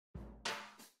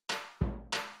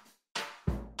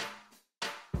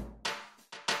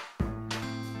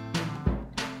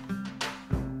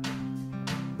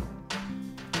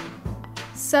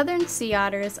Southern sea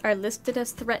otters are listed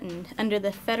as threatened under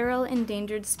the Federal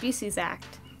Endangered Species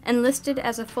Act and listed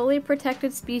as a fully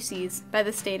protected species by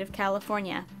the state of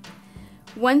California.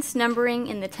 Once numbering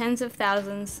in the tens of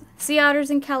thousands, sea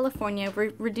otters in California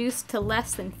were reduced to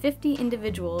less than 50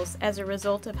 individuals as a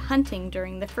result of hunting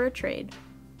during the fur trade.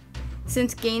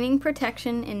 Since gaining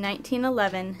protection in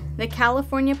 1911, the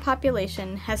California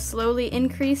population has slowly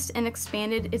increased and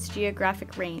expanded its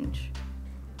geographic range.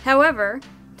 However,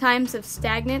 times of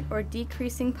stagnant or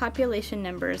decreasing population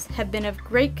numbers have been of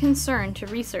great concern to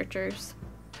researchers.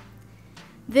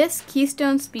 This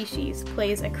keystone species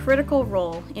plays a critical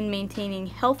role in maintaining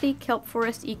healthy kelp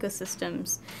forest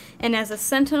ecosystems, and as a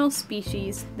sentinel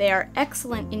species, they are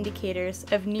excellent indicators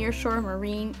of nearshore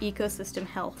marine ecosystem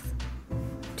health.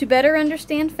 To better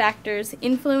understand factors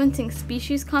influencing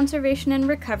species conservation and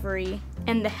recovery,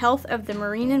 and the health of the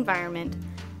marine environment,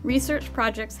 research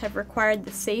projects have required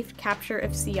the safe capture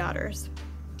of sea otters.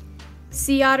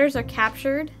 Sea otters are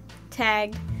captured,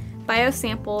 tagged,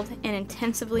 biosampled, and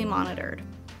intensively monitored.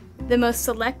 The most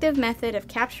selective method of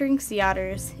capturing sea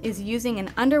otters is using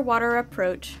an underwater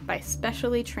approach by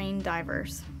specially trained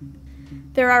divers.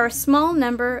 There are a small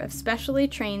number of specially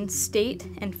trained state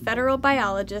and federal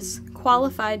biologists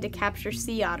qualified to capture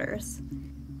sea otters.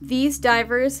 These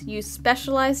divers use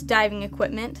specialized diving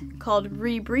equipment called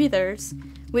rebreathers,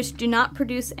 which do not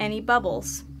produce any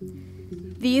bubbles.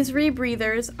 These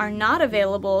rebreathers are not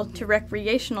available to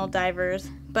recreational divers,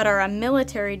 but are a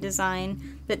military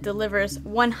design that delivers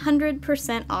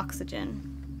 100%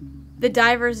 oxygen. The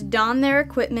divers don their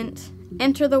equipment,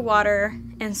 enter the water,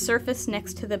 and surface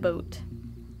next to the boat.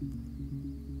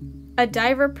 A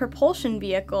diver propulsion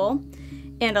vehicle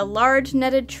and a large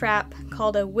netted trap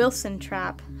called a Wilson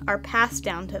trap are passed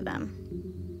down to them.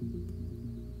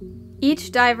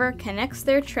 Each diver connects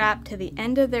their trap to the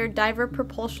end of their diver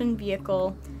propulsion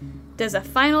vehicle, does a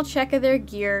final check of their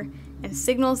gear, and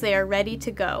signals they are ready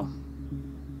to go.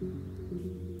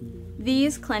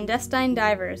 These clandestine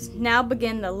divers now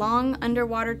begin the long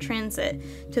underwater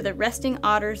transit to the resting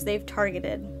otters they've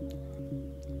targeted.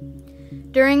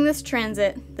 During this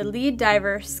transit, the lead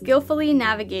diver skillfully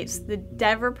navigates the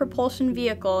diver propulsion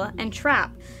vehicle and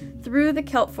trap through the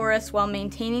kelp forest while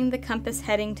maintaining the compass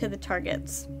heading to the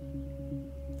targets.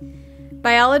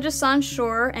 Biologists on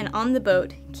shore and on the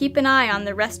boat keep an eye on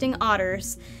the resting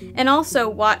otters and also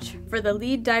watch for the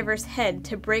lead diver's head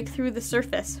to break through the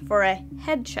surface for a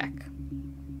head check.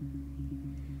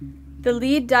 The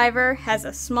lead diver has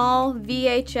a small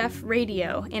VHF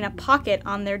radio in a pocket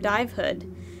on their dive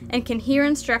hood and can hear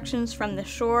instructions from the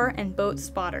shore and boat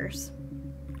spotters.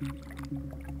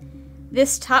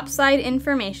 This topside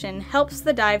information helps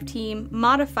the dive team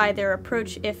modify their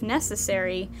approach if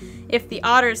necessary, if the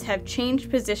otters have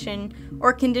changed position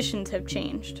or conditions have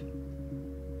changed.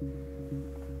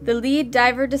 The lead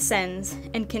diver descends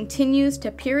and continues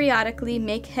to periodically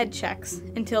make head checks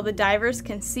until the divers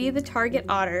can see the target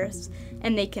otters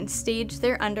and they can stage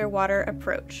their underwater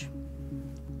approach.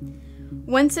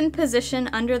 Once in position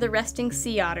under the resting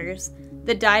sea otters,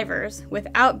 the divers,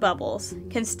 without bubbles,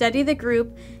 can study the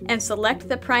group and select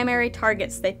the primary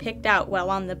targets they picked out while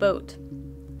on the boat.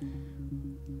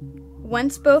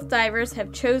 Once both divers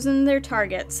have chosen their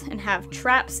targets and have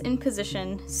traps in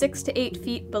position 6 to 8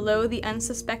 feet below the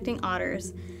unsuspecting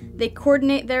otters, they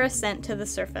coordinate their ascent to the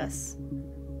surface.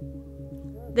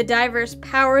 The divers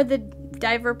power the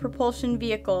diver propulsion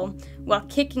vehicle while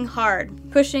kicking hard,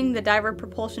 pushing the diver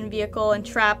propulsion vehicle and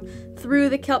trap through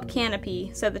the kelp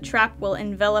canopy so the trap will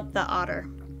envelop the otter.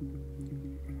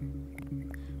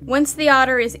 Once the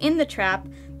otter is in the trap,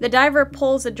 the diver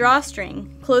pulls a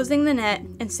drawstring, closing the net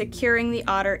and securing the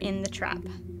otter in the trap.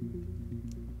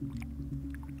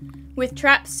 With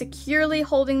traps securely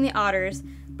holding the otters,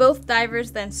 both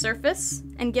divers then surface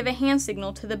and give a hand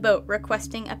signal to the boat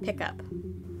requesting a pickup.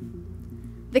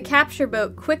 The capture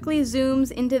boat quickly zooms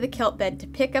into the kelp bed to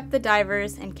pick up the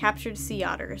divers and captured sea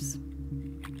otters.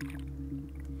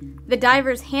 The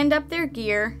divers hand up their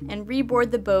gear and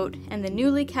reboard the boat, and the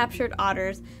newly captured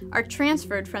otters are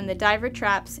transferred from the diver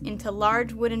traps into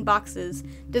large wooden boxes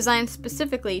designed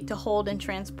specifically to hold and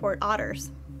transport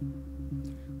otters.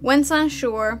 Once on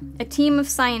shore, a team of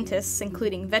scientists,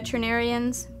 including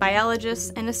veterinarians,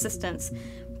 biologists, and assistants,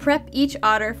 prep each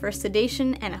otter for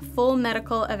sedation and a full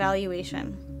medical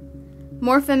evaluation.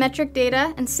 Morphometric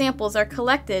data and samples are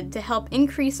collected to help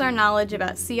increase our knowledge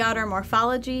about sea otter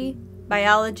morphology,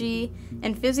 biology,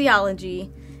 and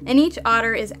physiology, and each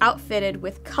otter is outfitted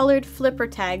with colored flipper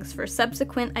tags for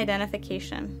subsequent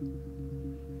identification.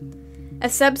 A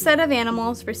subset of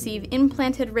animals receive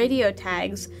implanted radio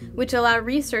tags, which allow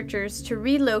researchers to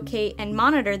relocate and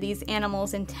monitor these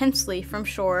animals intensely from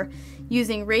shore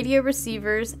using radio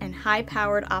receivers and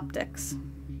high-powered optics.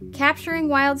 Capturing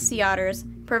wild sea otters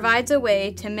provides a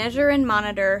way to measure and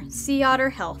monitor sea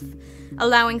otter health,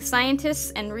 allowing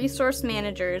scientists and resource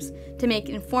managers to make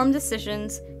informed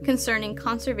decisions concerning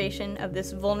conservation of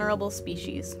this vulnerable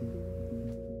species.